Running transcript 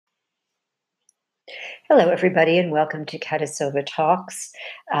Hello, everybody, and welcome to Katasova Talks.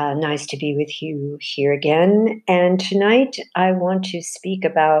 Nice to be with you here again. And tonight I want to speak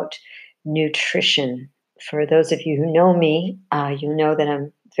about nutrition. For those of you who know me, you know that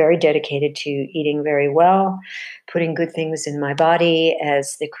I'm very dedicated to eating very well, putting good things in my body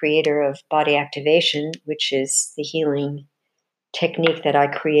as the creator of body activation, which is the healing technique that I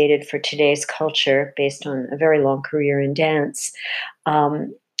created for today's culture based on a very long career in dance.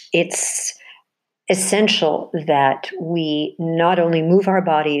 It's essential that we not only move our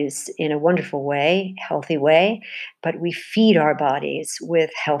bodies in a wonderful way, healthy way, but we feed our bodies with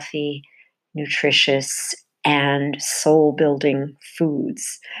healthy, nutritious, and soul building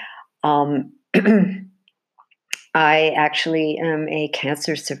foods. Um, I actually am a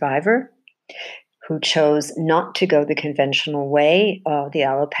cancer survivor who chose not to go the conventional way. The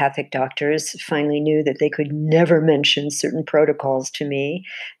allopathic doctors finally knew that they could never mention certain protocols to me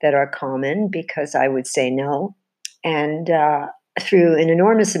that are common because I would say no. And through an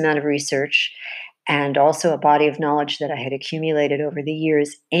enormous amount of research and also a body of knowledge that I had accumulated over the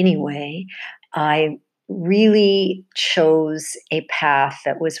years anyway, I really chose a path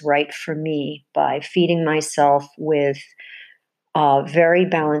that was right for me by feeding myself with very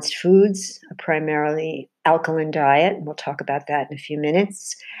balanced foods, primarily alkaline diet. We'll talk about that in a few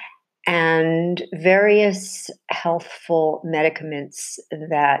minutes. And various healthful medicaments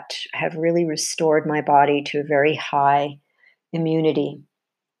that have really restored my body to a very high immunity.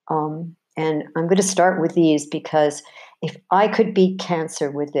 And I'm going to start with these because if I could beat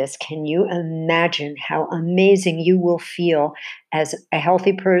cancer with this, can you imagine how amazing you will feel as a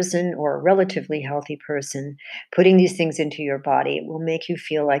healthy person or a relatively healthy person putting these things into your body? It will make you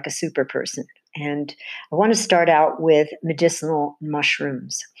feel like a super person. And I want to start out with medicinal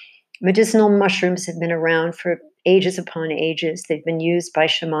mushrooms. Medicinal mushrooms have been around for ages upon ages. They've been used by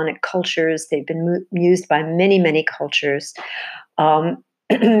shamanic cultures. They've been used by many, many cultures. Um,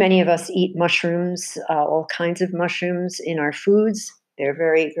 Many of us eat mushrooms, all kinds of mushrooms in our foods. They're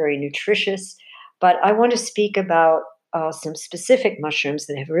very, very nutritious. But I want to speak about some specific mushrooms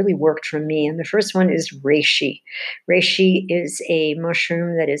that have really worked for me. And the first one is reishi. Reishi is a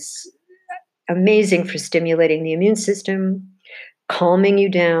mushroom that is amazing for stimulating the immune system, calming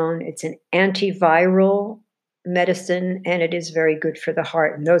you down. It's an antiviral medicine, and it is very good for the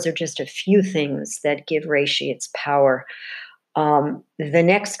heart. And those are just a few things that give reishi its power. The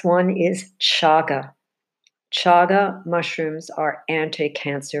next one is chaga. Chaga mushrooms are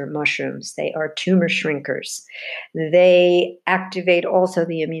anti-cancer mushrooms. They are tumor shrinkers. They activate also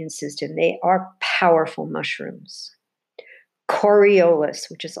the immune system. They are powerful mushrooms. Coriolis,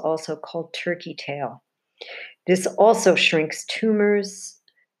 which is also called turkey tail. This also shrinks tumors,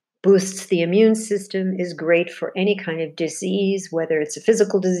 boosts the immune system, is great for any kind of disease, whether it's a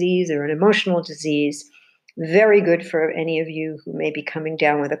physical disease or an emotional disease. Very good for any of you who may be coming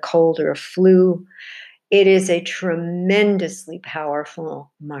down with a cold or a flu. It is a tremendously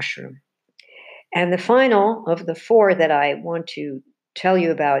powerful mushroom. And the final of the four that I want to tell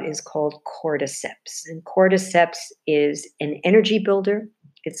you about is called cordyceps. And cordyceps is an energy builder.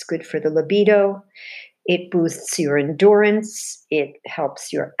 It's good for the libido. It boosts your endurance. It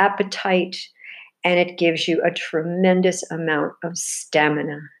helps your appetite. And it gives you a tremendous amount of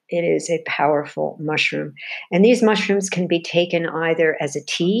stamina. It is a powerful mushroom. And these mushrooms can be taken either as a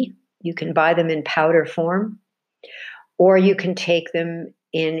tea, you can buy them in powder form, or you can take them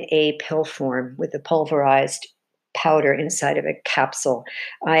in a pill form with a pulverized powder inside of a capsule.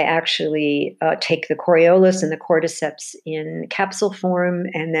 I actually take the Coriolis and the cordyceps in capsule form,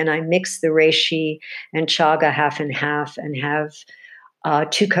 and then I mix the reishi and chaga half and half and have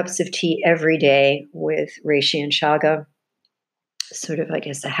 2 cups of tea every day with reishi and chaga, sort of, I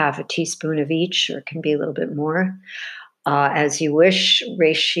guess, a half a teaspoon of each, or it can be a little bit more, as you wish.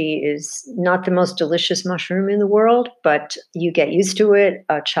 Reishi is not the most delicious mushroom in the world, but you get used to it.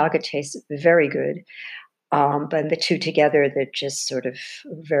 Chaga tastes very good. But the two together, they're just sort of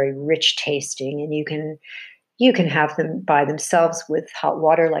very rich tasting, and you can have them by themselves with hot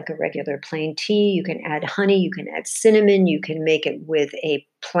water like a regular plain tea. You can add honey, you can add cinnamon, you can make it with a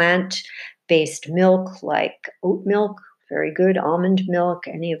plant-based milk like oat milk, very good, almond milk,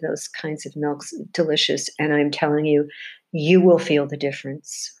 any of those kinds of milks, delicious. And I'm telling you, you will feel the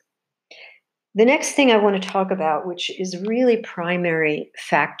difference. The next thing I want to talk about, which is really primary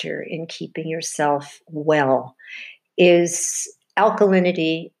factor in keeping yourself well, is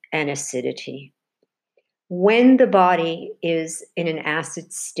alkalinity and acidity. When the body is in an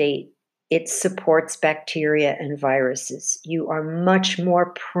acid state, it supports bacteria and viruses. You are much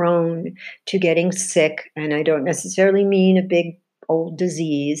more prone to getting sick, and I don't necessarily mean a big old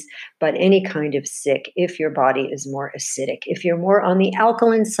disease, but any kind of sick if your body is more acidic. If you're more on the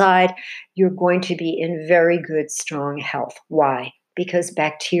alkaline side, you're going to be in very good, strong health. Why? Because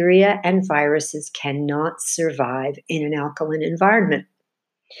bacteria and viruses cannot survive in an alkaline environment.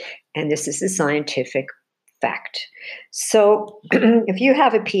 And this is a scientific fact. So if you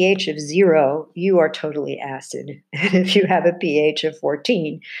have a pH of 0, you are totally acid. And if you have a pH of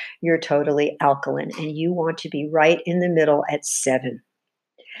 14, you're totally alkaline. And you want to be right in the middle at 7.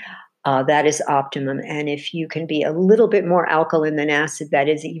 That is optimum. And if you can be a little bit more alkaline than acid, that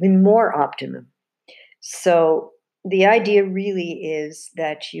is even more optimum. So the idea really is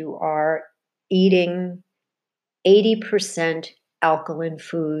that you are eating 80% alkaline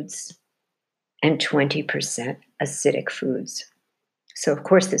foods and 20% acidic foods. So, of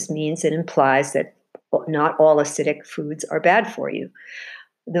course, this means it implies that not all acidic foods are bad for you.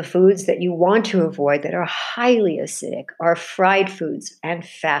 The foods that you want to avoid that are highly acidic are fried foods and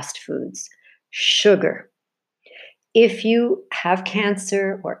fast foods, sugar. If you have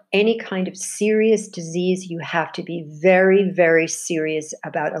cancer or any kind of serious disease, you have to be very, very serious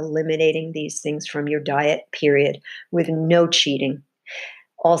about eliminating these things from your diet, period, with no cheating.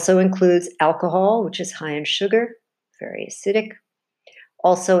 Also includes alcohol, which is high in sugar, very acidic.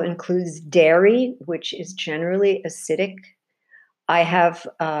 Also includes dairy, which is generally acidic. I have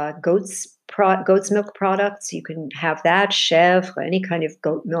goat's milk products. You can have that, chèvre, any kind of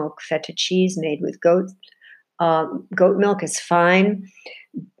goat milk, feta cheese made with goat. Goat milk is fine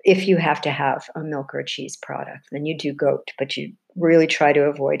if you have to have a milk or a cheese product. Then you do goat, but you really try to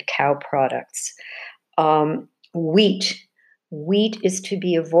avoid cow products. Wheat. Wheat is to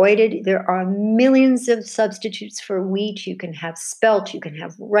be avoided. There are millions of substitutes for wheat. You can have spelt, you can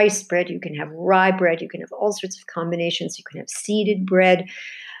have rice bread, you can have rye bread, you can have all sorts of combinations. You can have seeded bread.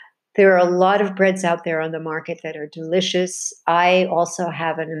 There are a lot of breads out there on the market that are delicious. I also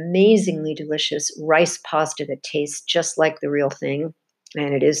have an amazingly delicious rice pasta that tastes just like the real thing,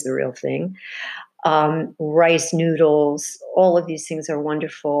 and it is the real thing. Rice noodles, all of these things are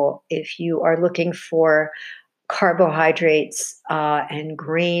wonderful. If you are looking for carbohydrates and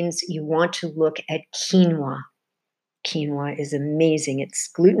grains, you want to look at quinoa. Quinoa is amazing. It's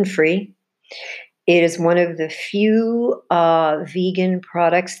gluten-free. It is one of the few vegan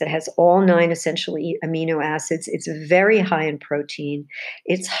products that has all 9 essential amino acids. It's very high in protein.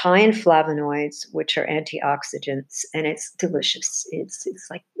 It's high in flavonoids, which are antioxidants, and it's delicious.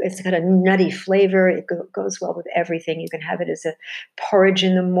 It's got a nutty flavor. It goes well with everything. You can have it as a porridge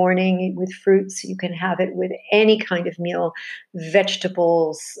in the morning with fruits. You can have it with any kind of meal,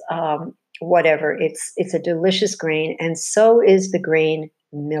 vegetables, whatever. It's a delicious grain, and so is the grain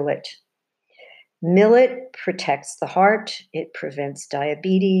millet. Millet protects the heart. It prevents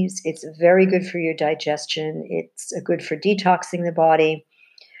diabetes. It's very good for your digestion. It's good for detoxing the body,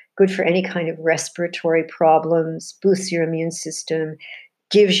 good for any kind of respiratory problems, boosts your immune system,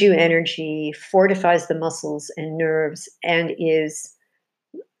 gives you energy, fortifies the muscles and nerves, and is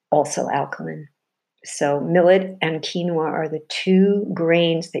also alkaline. So millet and quinoa are the 2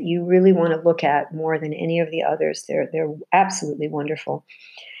 grains that you really want to look at more than any of the others. They're absolutely wonderful.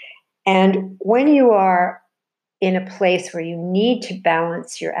 And when you are in a place where you need to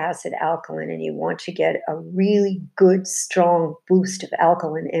balance your acid alkaline and you want to get a really good, strong boost of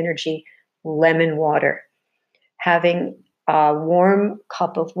alkaline energy, lemon water. Having a warm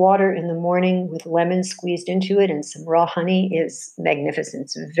cup of water in the morning with lemon squeezed into it and some raw honey is magnificent.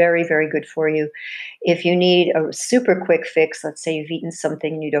 It's very, very good for you. If you need a super quick fix, let's say you've eaten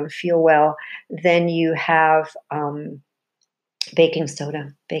something and you don't feel well, then you have baking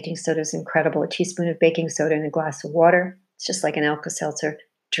soda. Baking soda is incredible. A teaspoon of baking soda in a glass of water. It's just like an Alka-Seltzer.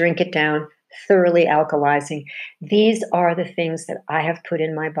 Drink it down, thoroughly alkalizing. These are the things that I have put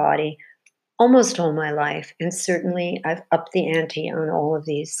in my body almost all my life. And certainly I've upped the ante on all of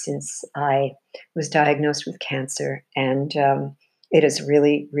these since I was diagnosed with cancer. And it has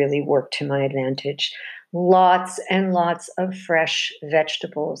really, really worked to my advantage. Lots and lots of fresh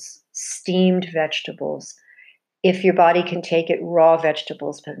vegetables, steamed vegetables. If your body can take it, raw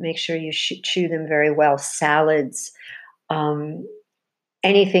vegetables, but make sure you chew them very well. Salads,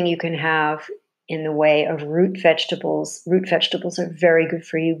 anything you can have in the way of root vegetables. Root vegetables are very good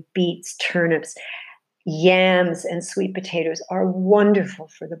for you. Beets, turnips, yams, and sweet potatoes are wonderful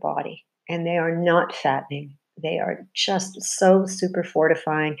for the body, and they are not fattening. They are just so super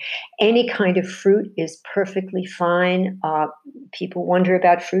fortifying. Any kind of fruit is perfectly fine. People wonder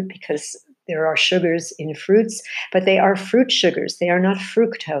about fruit because there are sugars in fruits, but they are fruit sugars. They are not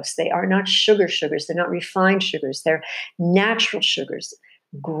fructose. They are not sugars. They're not refined sugars. They're natural sugars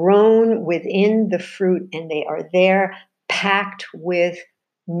grown within the fruit, and they are there packed with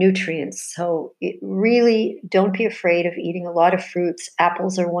nutrients. So it really, don't be afraid of eating a lot of fruits.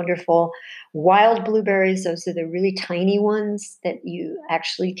 Apples are wonderful. Wild blueberries, those are the really tiny ones that you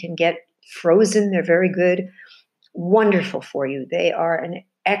actually can get frozen. They're very good. Wonderful for you. They are an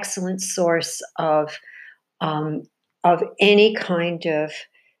excellent source um, of any kind of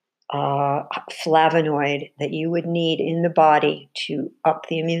flavonoid that you would need in the body to up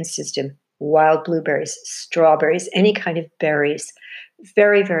the immune system. Wild blueberries, strawberries, any kind of berries.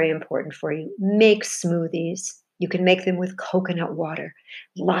 Very, very important for you. Make smoothies. You can make them with coconut water,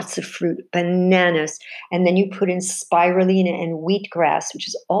 lots of fruit, bananas, and then you put in spirulina and wheatgrass, which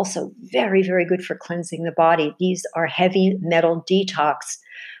is also very, very good for cleansing the body. These are heavy metal detox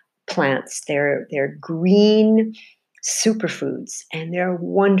plants. They're green superfoods, and they're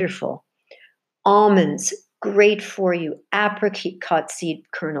wonderful. Almonds, great for you. Apricot seed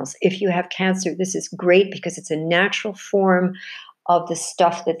kernels. If you have cancer, this is great because it's a natural form of the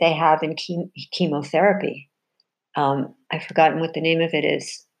stuff that they have in chemotherapy. I've forgotten what the name of it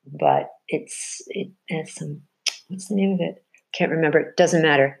is, but it has some. What's the name of it? Can't remember. It doesn't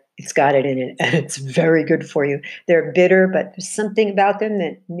matter. It's got it in it, and it's very good for you. They're bitter, but there's something about them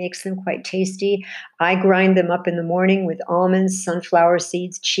that makes them quite tasty. I grind them up in the morning with almonds, sunflower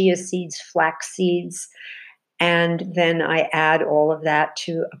seeds, chia seeds, flax seeds, and then I add all of that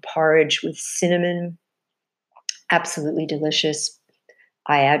to a porridge with cinnamon. Absolutely delicious.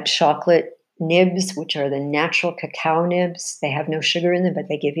 I add chocolate nibs, which are the natural cacao nibs. They have no sugar in them, but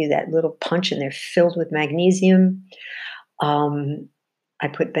they give you that little punch, and they're filled with magnesium. Um, I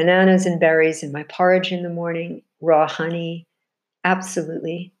put bananas and berries in my porridge in the morning, raw honey,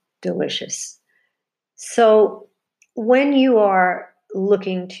 absolutely delicious. So, when you are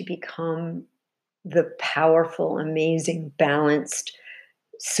looking to become the powerful, amazing, balanced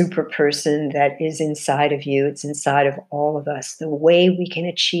super person that is inside of you, it's inside of all of us. The way we can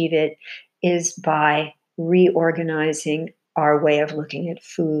achieve it is by reorganizing our way of looking at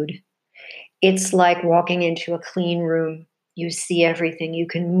food. It's like walking into a clean room. You see everything, you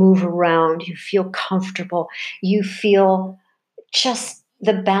can move around, you feel comfortable, you feel just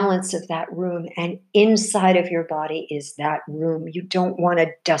the balance of that room. And inside of your body is that room. You don't want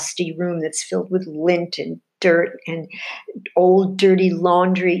a dusty room that's filled with lint and dirt and old dirty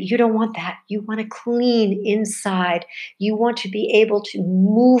laundry. You don't want that. You want to clean inside. You want to be able to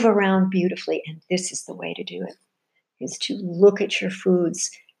move around beautifully. And this is the way to do it, is to look at your foods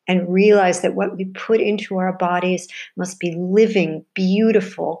and realize that what we put into our bodies must be living,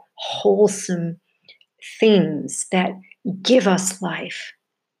 beautiful, wholesome things that give us life.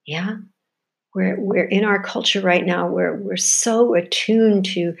 Yeah. We're in our culture right now where we're so attuned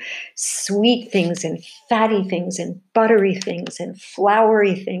to sweet things and fatty things and buttery things and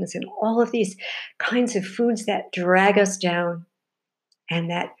floury things and all of these kinds of foods that drag us down and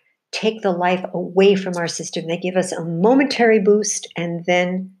that take the life away from our system. They give us a momentary boost and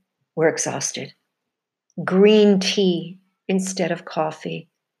then we're exhausted. Green tea instead of coffee.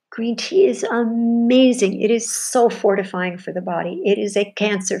 Green tea is amazing. It is so fortifying for the body. It is a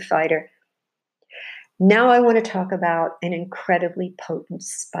cancer fighter. Now I want to talk about an incredibly potent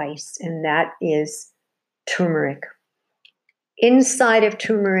spice, and that is turmeric. Inside of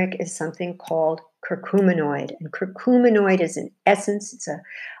turmeric is something called curcuminoid, and curcuminoid is an essence. It's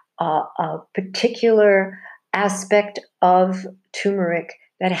a particular aspect of turmeric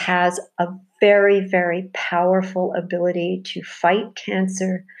that has a very, very powerful ability to fight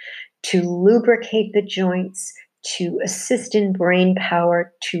cancer, to lubricate the joints, to assist in brain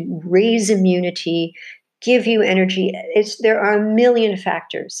power, to raise immunity, give you energy. There are a million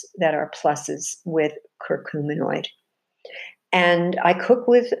factors that are pluses with curcuminoid. And I cook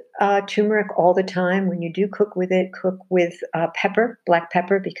with turmeric all the time. When you do cook with it, cook with pepper, black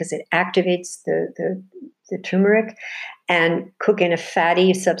pepper, because it activates the turmeric, and cook in a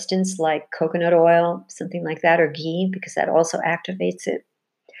fatty substance like coconut oil, something like that, or ghee, because that also activates it.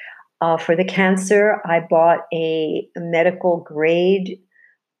 For the cancer, I bought a medical grade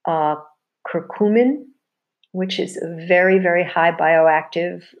uh, curcumin, which is a very, very high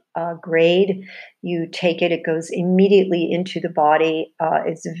bioactive grade. You take it, it goes immediately into the body.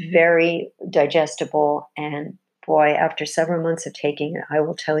 It's very digestible. And boy, after several months of taking it, I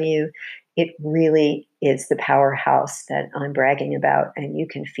will tell you, it really is the powerhouse that I'm bragging about, and you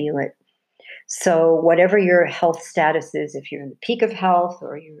can feel it. So, whatever your health status is, if you're in the peak of health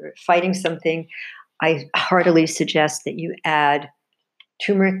or you're fighting something, I heartily suggest that you add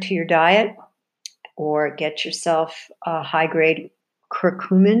turmeric to your diet or get yourself a high grade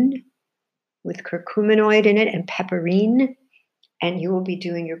curcumin with curcuminoid in it and pepperine, and you will be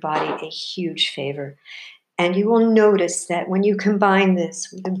doing your body a huge favor. And you will notice that when you combine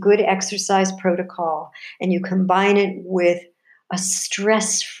this with a good exercise protocol and you combine it with a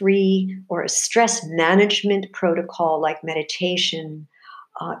stress free or a stress management protocol like meditation,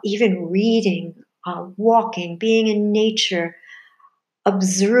 even reading, walking, being in nature,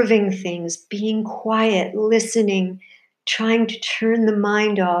 observing things, being quiet, listening, trying to turn the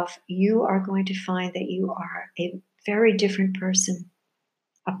mind off, you are going to find that you are a very different person,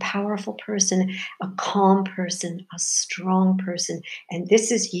 a powerful person, a calm person, a strong person. And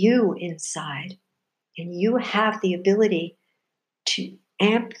this is you inside. And you have the ability to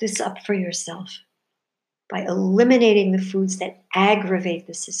amp this up for yourself by eliminating the foods that aggravate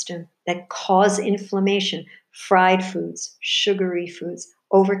the system, that cause inflammation, fried foods, sugary foods,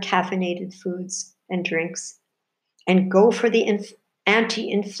 over caffeinated foods and drinks, and go for the anti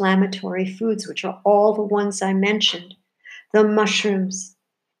inflammatory foods, which are all the ones I mentioned: the mushrooms,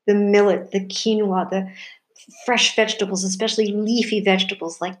 the millet, the quinoa, the fresh vegetables, especially leafy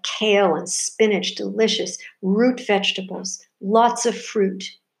vegetables like kale and spinach, delicious, root vegetables, lots of fruit,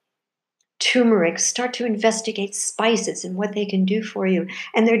 turmeric. Start to investigate spices and what they can do for you.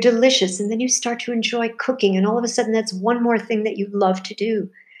 And they're delicious. And then you start to enjoy cooking. And all of a sudden, that's one more thing that you love to do,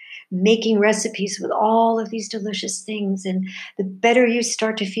 making recipes with all of these delicious things. And the better you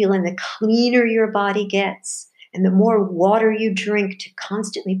start to feel and the cleaner your body gets, and the more water you drink to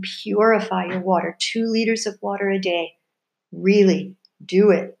constantly purify your water, 2 liters of water a day, really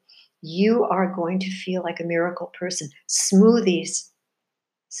do it. You are going to feel like a miracle person. Smoothies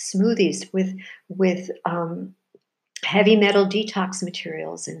with heavy metal detox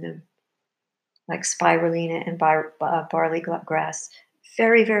materials in them, like spirulina and barley grass.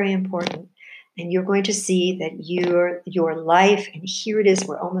 Very, very important. And you're going to see that your life, and here it is,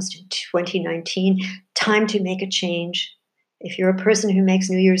 we're almost in 2019, time to make a change. If you're a person who makes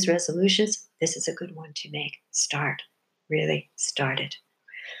New Year's resolutions, this is a good one to make. Start. Really start it.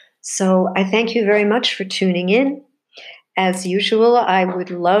 So I thank you very much for tuning in. As usual, I would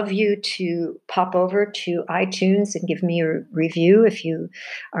love you to pop over to iTunes and give me a review if you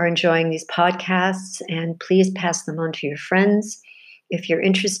are enjoying these podcasts, and please pass them on to your friends. If you're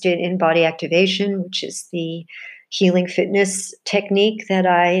interested in body activation, which is the healing fitness technique that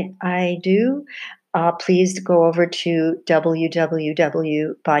I do, please go over to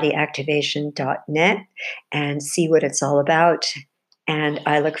www.bodyactivation.net and see what it's all about. And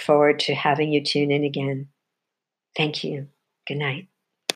I look forward to having you tune in again. Thank you. Good night.